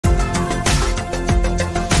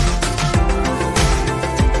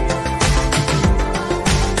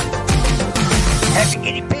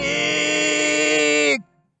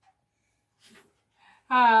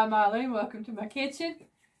Hi, I'm Alyne. Welcome to my kitchen.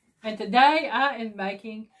 And today I am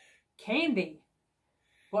making candy.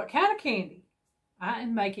 What kind of candy? I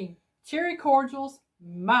am making cherry cordials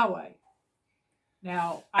my way.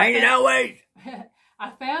 Now, Ain't it always? I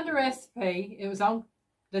found a recipe. It was on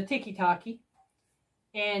the Tiki-Taki.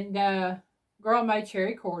 And girl made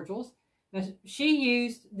cherry cordials. Now, she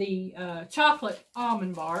used the chocolate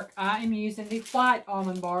almond bark. I am using the white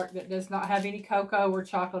almond bark that does not have any cocoa or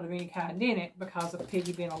chocolate of any kind in it because of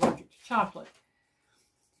Piggy being allergic to chocolate.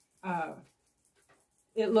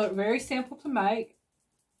 It looked very simple to make.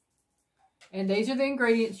 And these are the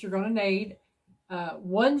ingredients you're going to need.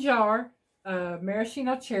 1 jar of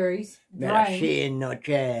maraschino cherries. Maraschino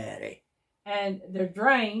cherry. And they're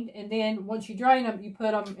drained. And then once you drain them, you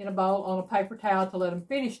put them in a bowl on a paper towel to let them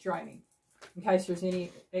finish draining, in case there's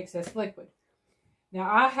any excess liquid.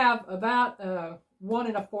 Now, I have about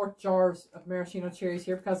 1 1/4 jars of maraschino cherries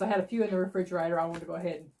here because I had a few in the refrigerator I wanted to go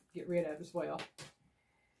ahead and get rid of as well.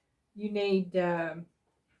 You need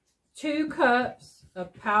 2 cups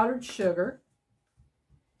of powdered sugar.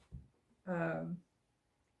 And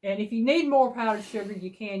if you need more powdered sugar, you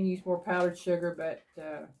can use more powdered sugar, but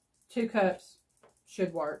 2 cups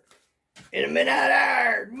should work. In a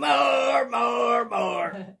minute,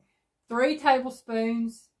 more. 3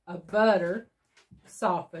 tablespoons of butter,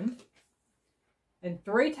 softened, and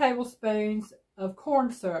 3 tablespoons of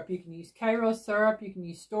corn syrup. You can use Karo syrup, you can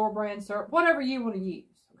use store brand syrup, whatever you want to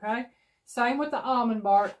use, okay? Same with the almond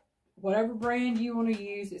bark. Whatever brand you want to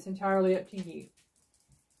use, it's entirely up to you.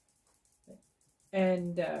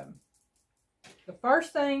 And the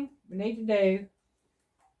first thing we need to do,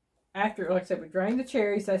 after, like I said, we drain the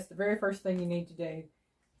cherries, that's the very first thing you need to do.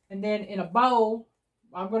 And then in a bowl,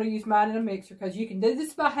 I'm going to use mine in a mixer because you can do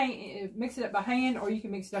this by hand, mix it up by hand, or you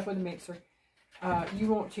can mix it up with a mixer. You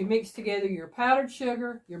want to mix together your powdered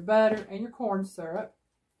sugar, your butter, and your corn syrup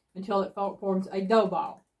until it forms a dough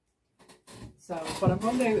ball. So what I'm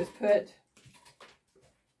going to do is put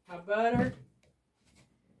my butter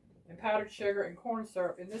and powdered sugar and corn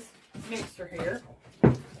syrup in this mixer here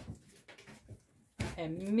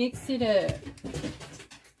and mix it up.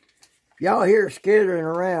 Y'all hear skittering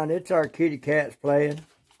around. It's our kitty cats playing.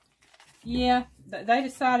 Yeah, they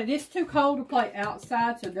decided it's too cold to play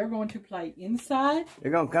outside, so they're going to play inside.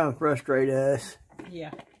 They're going to come frustrate us.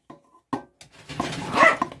 Yeah.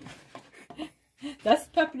 That's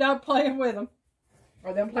the puppy dog playing with them.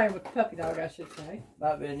 Or them playing with the puppy dog, I should say.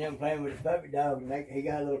 Might be them playing with the puppy dog. And he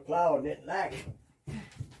got a little claw and didn't like it.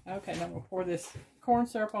 Okay, now we'll pour this corn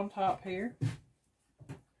syrup on top here.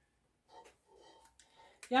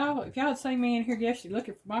 Y'all, if y'all had seen me in here yesterday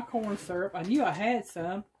looking for my corn syrup, I knew I had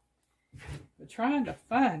some. But trying to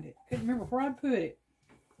find it. Couldn't remember where I'd put it.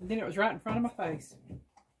 And then it was right in front of my face.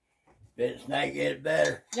 Didn't snake it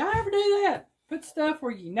better. Y'all ever do that? Put stuff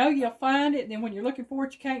where you know you'll find it, and then when you're looking for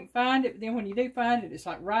it, you can't find it. But then when you do find it, it's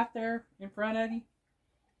like right there in front of you.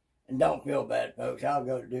 And don't feel bad, folks. I'll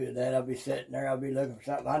go do that. I'll be sitting there. I'll be looking for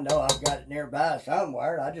something. I know I've got it nearby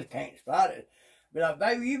somewhere. I just can't spot it. But like,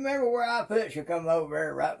 baby, you remember where I put it? She'll come over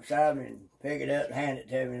there right beside me and pick it up and hand it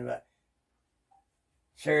to me. But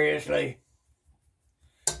seriously?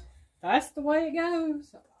 That's the way it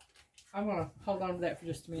goes. I'm going to hold on to that for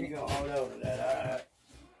just a minute. You're going to hold on to that, all right?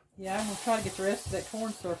 Yeah, I'm going to try to get the rest of that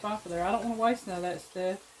corn syrup off of there. I don't want to waste none of that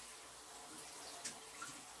stuff.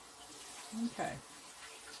 Okay.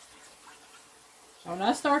 So when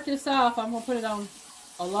I start this off, I'm going to put it on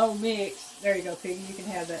a low mix. There you go, Piggy. You can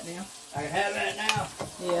have that now. I can have that now?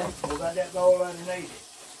 Yeah. What about that bowl underneath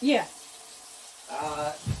it? Yeah.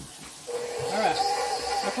 Alright. Alright.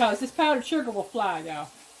 Because this powdered sugar will fly, y'all.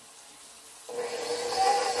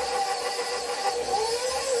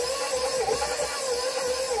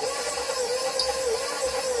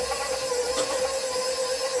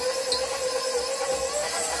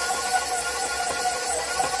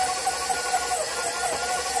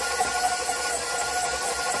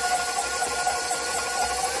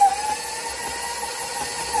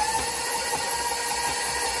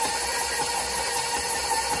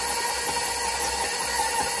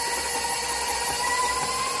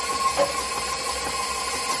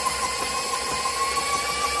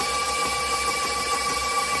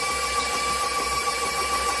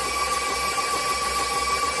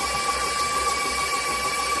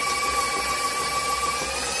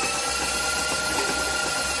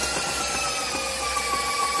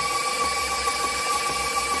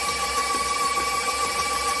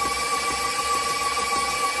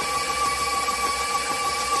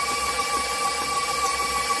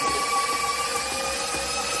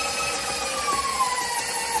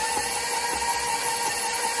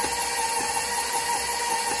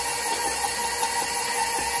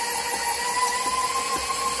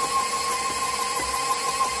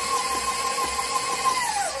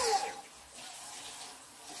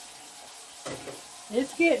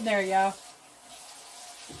 It's getting there, y'all.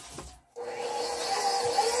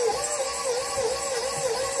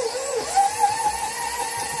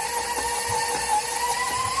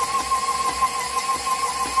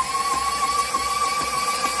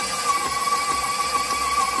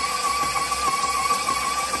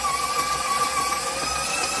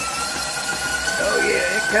 Oh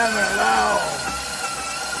yeah, it's coming along.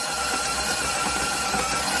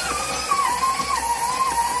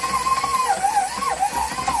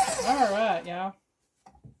 Alright, y'all.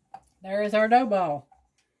 There is our dough ball.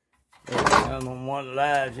 I'm on one of the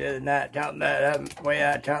lives the other night talking about the way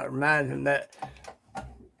I talk reminds me of that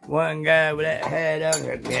one guy with that hat on.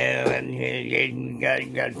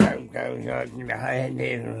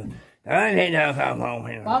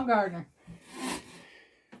 Bob Gardner.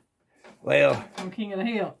 Well, From King of the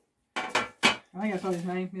Hill. I think that's what his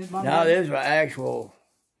name is. Bob no, Gardner. this was an actual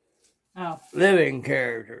living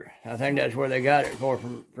character. I think that's where they got it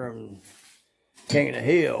from King of the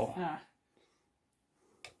Hill.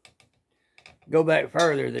 Go back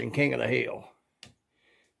further than King of the Hill.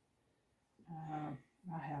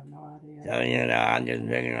 I have no idea. So, you know, I'm just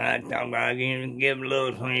thinking, I'm talking about give him a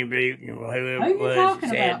little funny beat. Whoever Who was you talking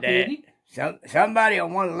said about, that. Diddy? Somebody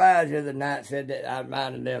on one of the lives the other night said that. I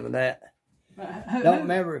reminded them of that. Don't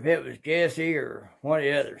remember if it was Jesse or one of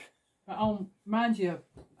the others. Mind you,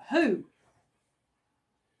 who?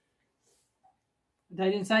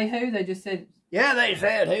 They didn't say who, they just said... Yeah, they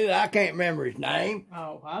said who. I can't remember his name.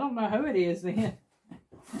 Oh, I don't know who it is then.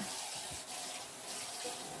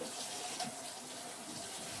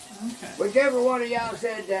 Okay. Whichever one of y'all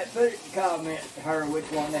said that, put it in the comments to her which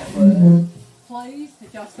one that was. Please,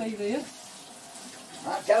 did y'all see this?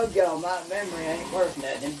 I told y'all my memory ain't worth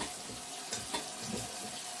nothing.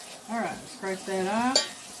 Alright, scrape that off.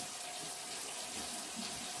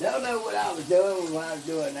 Don't know what I was doing when I was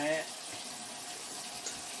doing that.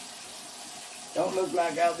 Don't look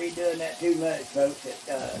like I'll be doing that too much, folks.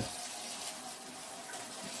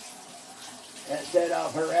 That set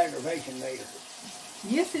off her aggravation meter.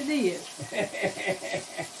 Yes, it is.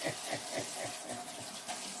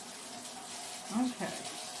 Okay.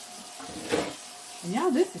 And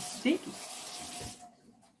y'all, this is sticky.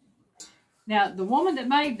 Now, the woman that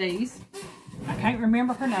made these, I can't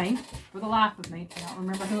remember her name for the life of me. I don't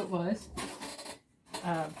remember who it was.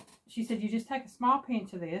 She said you just take a small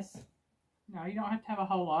pinch of this. No, you don't have to have a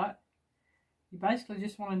whole lot. You basically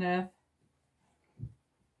just want enough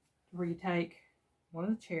where you take one of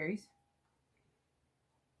the cherries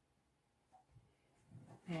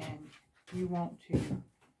and you want to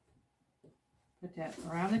put that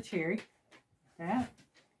around the cherry, like that.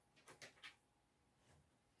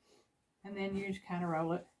 And then you just kind of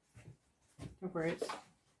roll it to where it's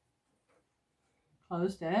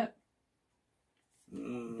closed up.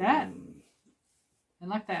 That. And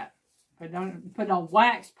like that. Put it on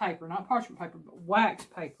wax paper, not parchment paper, but wax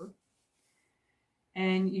paper.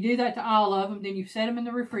 And you do that to all of them. Then you set them in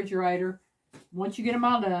the refrigerator. Once you get them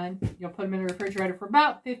all done, you'll put them in the refrigerator for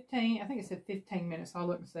about 15, I think it said 15 minutes. I'll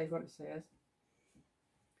look and see what it says.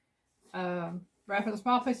 Wrap in a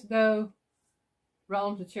small piece of dough. Roll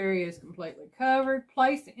until the cherry is completely covered.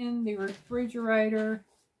 Place in the refrigerator.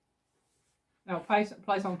 No, place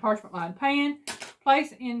on parchment lined pan.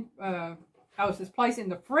 Place in, it says place in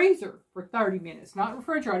the freezer for 30 minutes. Not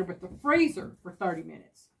refrigerator, but the freezer for 30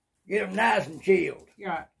 minutes. Get them nice and chilled.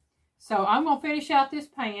 Right. So I'm going to finish out this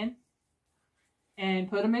pan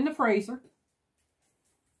and put them in the freezer.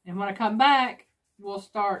 And when I come back, we'll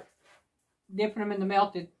start dipping them in the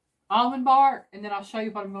melted almond bark. And then I'll show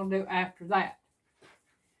you what I'm going to do after that.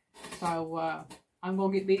 So I'm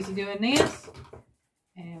going to get busy doing this.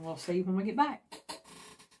 And we'll see when we get back.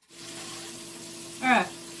 Alright.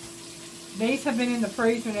 These have been in the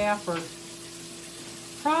freezer now for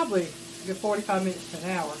probably a good 45 minutes to an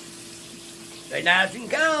hour. They nice and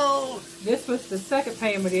cold. This was the second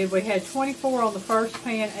pan we did. We had 24 on the first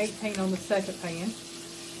pan, 18 on the second pan.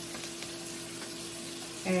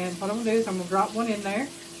 And what I'm going to do is I'm going to drop one in there.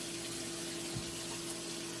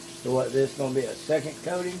 So what, this going to be a second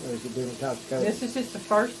coating or is it different type of coating? This is just the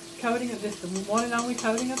first coating of this, the one and only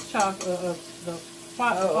coating of chocolate, of the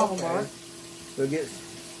white almond bark. So it gets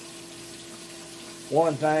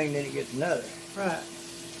one thing, then it gets another. Right.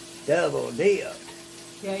 Double dip.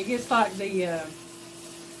 Yeah, it gets like the,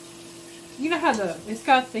 you know how it's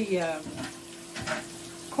got the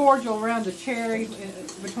cordial around the cherry,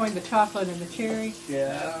 between the chocolate and the cherry.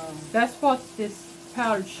 Yeah. That's what this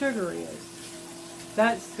powdered sugar is.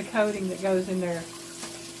 That's the coating that goes in there.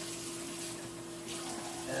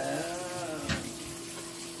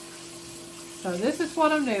 So this is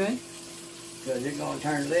what I'm doing. Because it's going to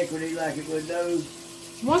turn liquidy like it would those?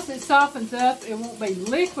 Once it softens up, it won't be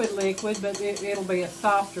liquid, but it'll be a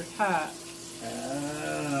softer type.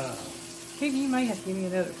 Piggy, you may have to give me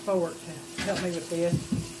another fork to help me with this.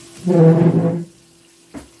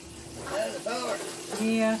 Another fork?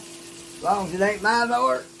 Yeah. As long as it ain't my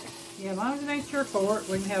fork. Yeah, as long as it ain't your fork,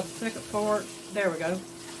 we can have a second fork. There we go.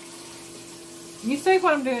 You see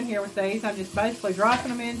what I'm doing here with these? I'm just basically dropping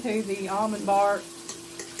them into the almond bark,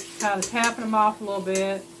 kind of tapping them off a little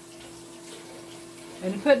bit,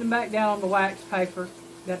 and putting them back down on the wax paper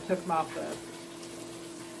that I took them off of.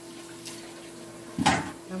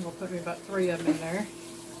 I'm going to put me about 3 of them in there.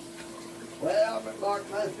 Well, almond bark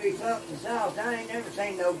must be something soft. I ain't never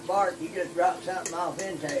seen no bark you just drop something off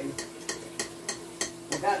into.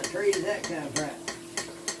 What kind of tree does that come from?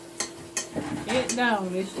 It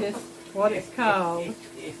don't. It's just what it's called.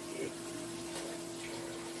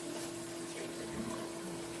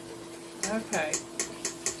 Okay.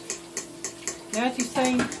 Now that you've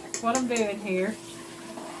seen what I'm doing here,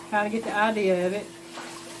 kind of get the idea of it,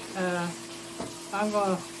 I'm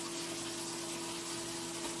going to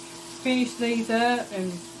finish these up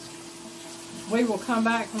and we will come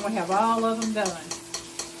back when we have all of them done.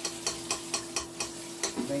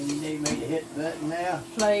 Think you need me to hit the button now?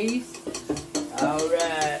 Please.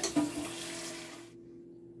 Alright.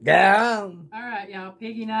 Down. Alright, y'all.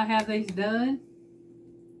 Piggy and I have these done.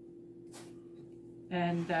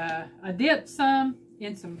 And I dipped some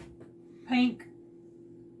in some pink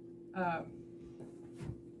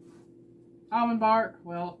almond bark.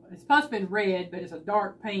 Well, it's supposed to be red, but it's a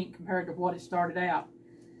dark pink compared to what it started out.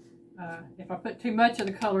 If I put too much of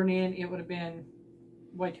the coloring in, it would have been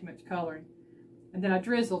way too much coloring. And then I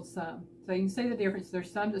drizzled some. So you can see the difference.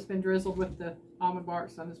 There's some that's been drizzled with the almond bark,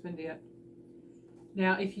 some that's been dipped.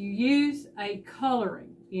 Now, if you use a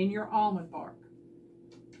coloring in your almond bark,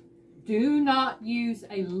 do not use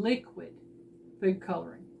a liquid food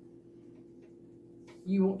coloring.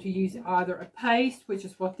 You want to use either a paste, which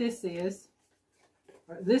is what this is.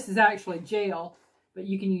 Or this is actually gel, but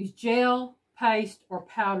you can use gel, paste, or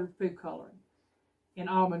powdered food coloring in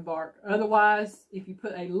almond bark. Otherwise, if you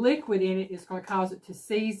put a liquid in it, it's going to cause it to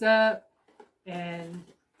seize up, and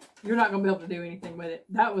you're not going to be able to do anything with it.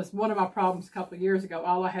 That was one of my problems a couple of years ago.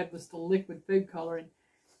 All I had was the liquid food coloring,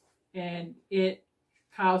 and it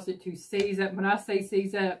caused it to seize up. When I say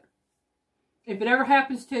seize up, if it ever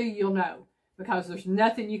happens to you, you'll know, because there's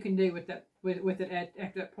nothing you can do with that with it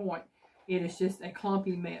at that point. It is just a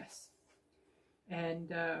clumpy mess.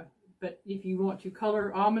 And but if you want to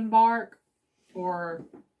color almond bark or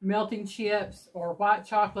melting chips or white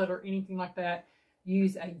chocolate or anything like that,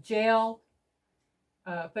 use a gel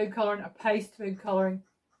food coloring, a paste food coloring,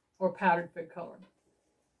 or powdered food coloring.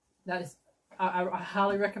 That is, I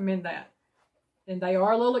highly recommend that. And they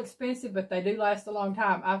are a little expensive, but they do last a long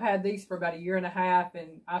time. I've had these for about 1.5 years,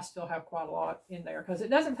 and I still have quite a lot in there because it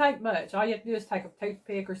doesn't take much. All you have to do is take a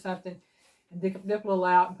toothpick or something and dip a little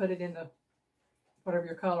out and put it in the whatever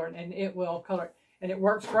you're coloring, and it will color it. And it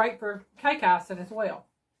works great for cake icing as well.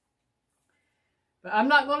 But I'm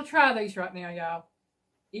not going to try these right now, y'all.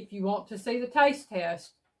 If you want to see the taste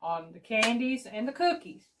test on the candies and the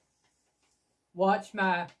cookies, watch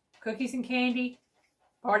my cookies and candy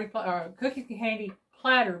cookies and candy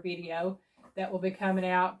platter video that will be coming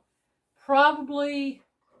out probably,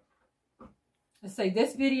 let's see,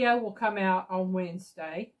 this video will come out on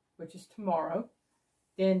Wednesday, which is tomorrow.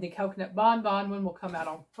 Then the coconut bonbon one will come out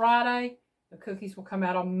on Friday. The cookies will come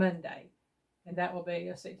out on Monday. And that will be,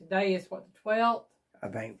 let's see, today is what, the 12th? I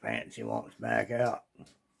think Fancy wants back out.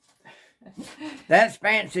 That's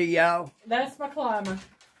Fancy, y'all. That's my climber.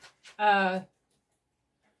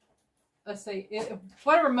 Let's see,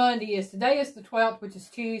 whatever Monday is. Today is the 12th, which is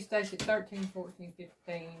Tuesday. So 13, 14,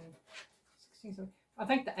 15, 16, 17. I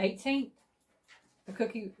think the 18th,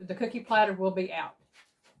 the cookie platter will be out.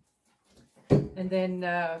 And then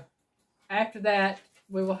after that,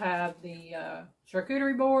 we will have the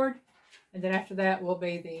charcuterie board. And then after that will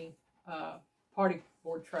be the party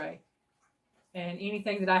board tray. And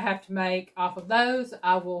anything that I have to make off of those,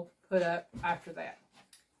 I will put up after that.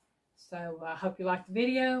 So I hope you liked the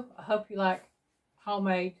video. I hope you like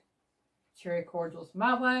homemade cherry cordials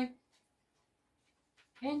my way.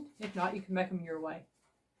 And if not, you can make them your way.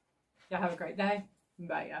 Y'all have a great day.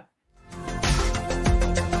 Bye, y'all.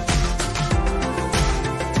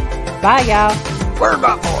 Bye, y'all. Where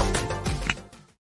my boy?